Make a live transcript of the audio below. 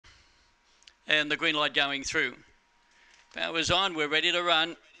and the green light going through. Power's on, we're ready to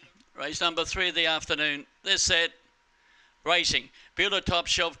run. Race number 3 of the afternoon. They're set. Racing. Builder Top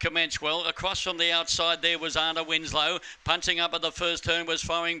Shelf commenced well. Across from the outside there was Anna Winslow. Punching up at the first turn was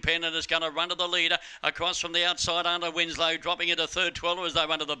Firing Pen, and is going to run to the leader. Across from the outside, Anna Winslow dropping into third 12 as they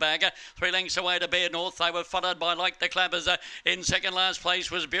run to the bagger. 3 lengths away to Bear North. They were followed by Like the Clappers. In second last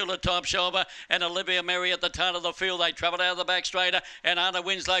place was Builder Top Shelf and Olivia Mary at the tail of the field. They travelled out of the back straighter, and Anna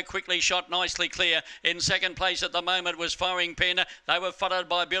Winslow quickly shot nicely clear. In second place at the moment was Firing Pen. They were followed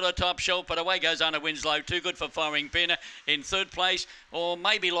by Builder Top Shelf, but away goes Anna Winslow. Too good for Firing Pen. In third place, or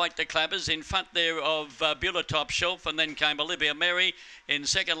maybe Like the Clappers, in front there of Builder Top Shelf, and then came Olivia Mary. In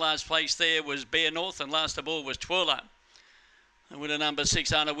second last place there was Bear North, and last of all was Twirler. The winner number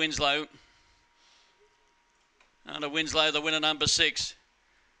 6, Anna Winslow. Anna Winslow, the winner number 6.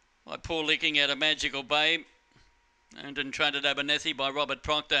 By Paul Licking out of Magical Babe. Owned and traded Abernethy by Robert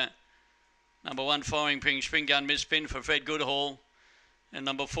Proctor. Number 1, Firing Ping Spring Gun Misspin for Fred Goodhall. And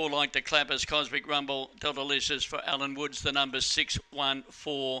number 4, Like the Clappers, Cosmic Rumble, Delta-licious for Alan Woods, the numbers 6, 1,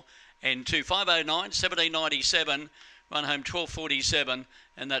 4 and 2. 509, 1797, run home 1247,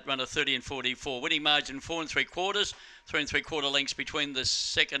 and that run a 30 and 44. Winning margin 4 3/4, 3 3/4 lengths between the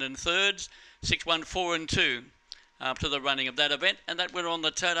second and thirds, 6, 1, 4 and 2 after the running of that event. And that winner on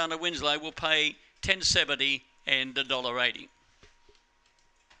the tote, Anna Winslow, will pay $10.70 and $1.80.